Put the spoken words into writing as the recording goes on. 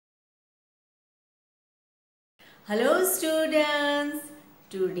Hello students,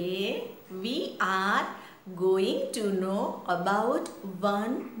 today we are going to know about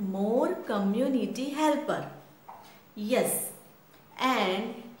one more community helper. Yes,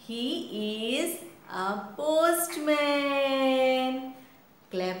 and he is a postman.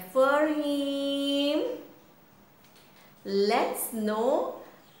 Clap for him. Let's know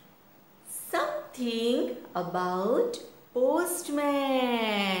something about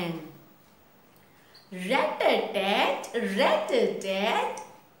postman. Rat-a-tat, rat-a-tat,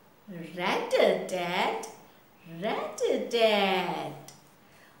 rat-a-tat, rat-a-tat.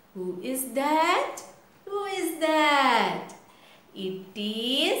 Who is that? Who is that? It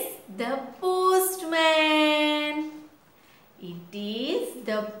is the postman. It is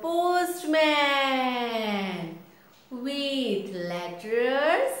the postman with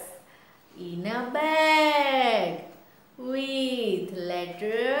letters in a bag. With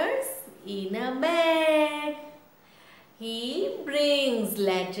letters in a bag. He brings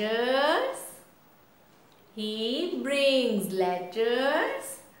letters. He brings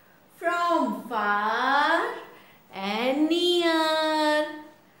letters from far and near.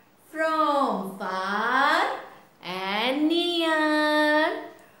 From far and near.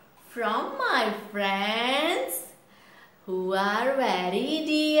 From my friends who are very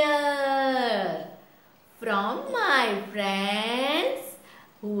dear. From my friends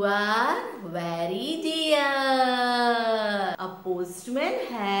who are very dear. A postman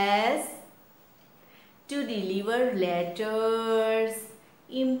has to deliver letters,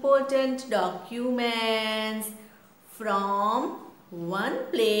 important documents from one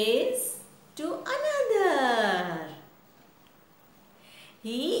place to another.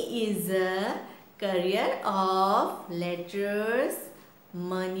 He is a carrier of letters,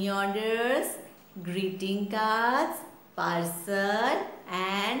 money orders, greeting cards, parcel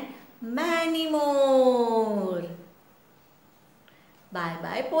and many more. Bye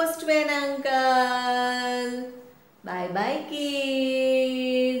bye postman uncle. Bye bye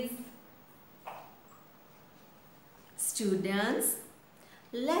kids. Students,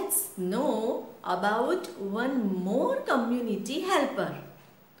 let's know about one more community helper.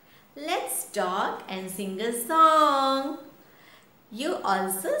 Let's talk and sing a song. You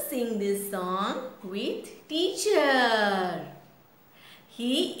also sing this song with teacher.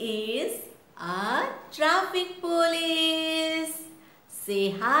 He is a traffic police.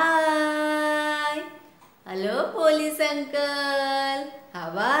 Say hi. Hello police uncle.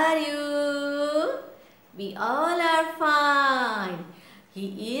 How are you? We all are fine.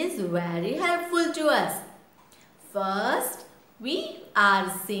 He is very helpful to us. First, we are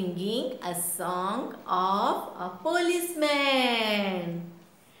singing a song of a policeman.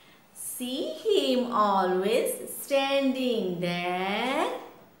 See him always standing there.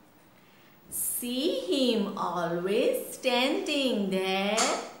 See him always standing there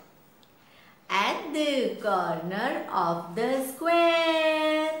at the corner of the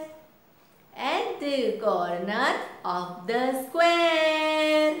square. At the corner of the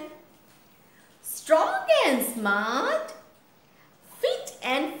square. Strong and smart, fit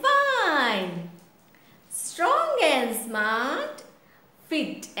and fine. Strong and smart,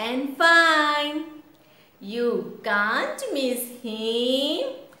 fit and fine. You can't miss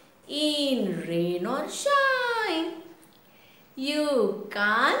him in rain or shine. You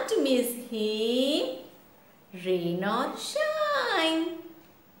can't miss him, rain or shine.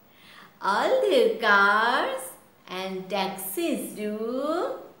 All the cars and taxis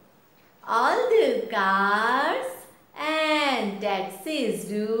do. All the cars and taxis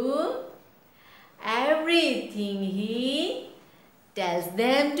do everything he tells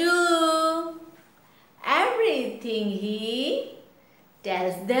them to. Everything he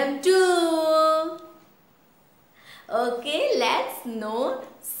tells them to. Okay, let's know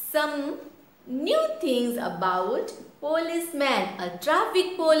some new things about policeman, a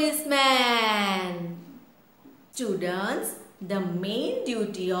traffic policeman. Students, the main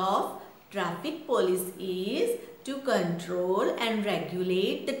duty of traffic police is to control and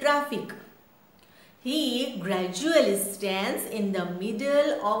regulate the traffic. He gradually stands in the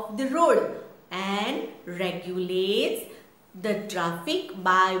middle of the road and regulates the traffic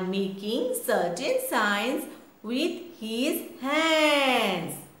by making certain signs with his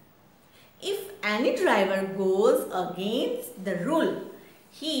hands. If any driver goes against the rule,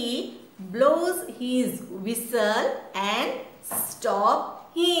 he blows his whistle and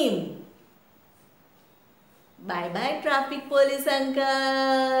stop him. Bye bye traffic police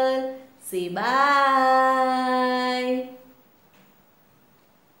uncle. Say bye.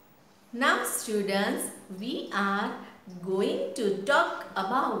 Now students, we are going to talk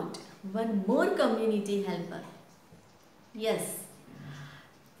about one more community helper. Yes.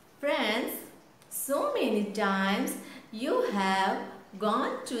 Friends, so many times you have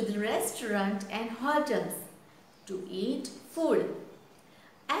gone to the restaurant and hotels to eat food.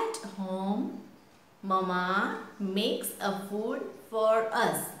 At home, Mama makes a food for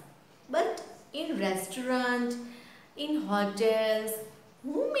us. But in restaurant, in hotels,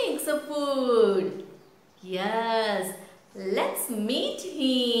 who makes a food? Yes, let's meet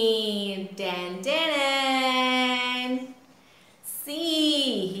him. Dan, dan, dan.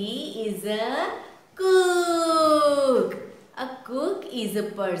 See, he is a cook. A cook is a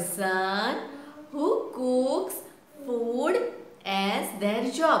person who cooks food as their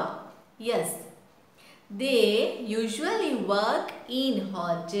job. Yes, they usually work in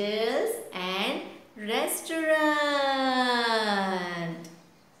hotels and restaurants.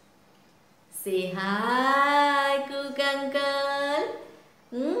 Say hi, cook uncle.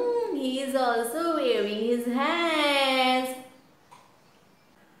 He is also waving his hands.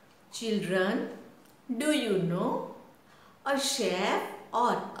 Children, do you know a chef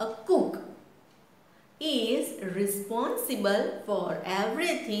or a cook is responsible for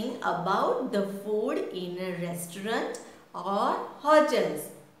everything about the food in a restaurant or hotels.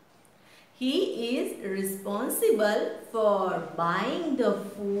 He is responsible for buying the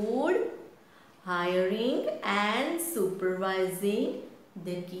food, hiring and supervising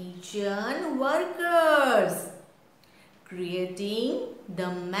the kitchen workers, creating the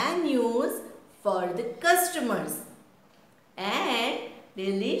menus for the customers, and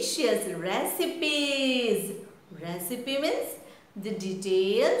delicious recipes. Recipe means the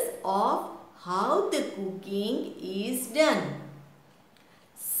details of how the cooking is done.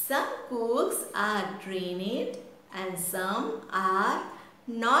 Some cooks are trained and some are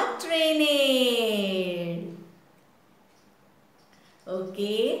not trained.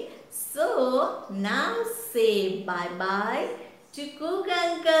 Okay, so now say bye-bye to Cook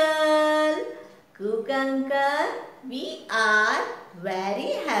Uncle. Cook Uncle, we are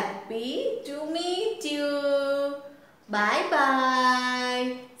very happy to meet you. Bye-bye.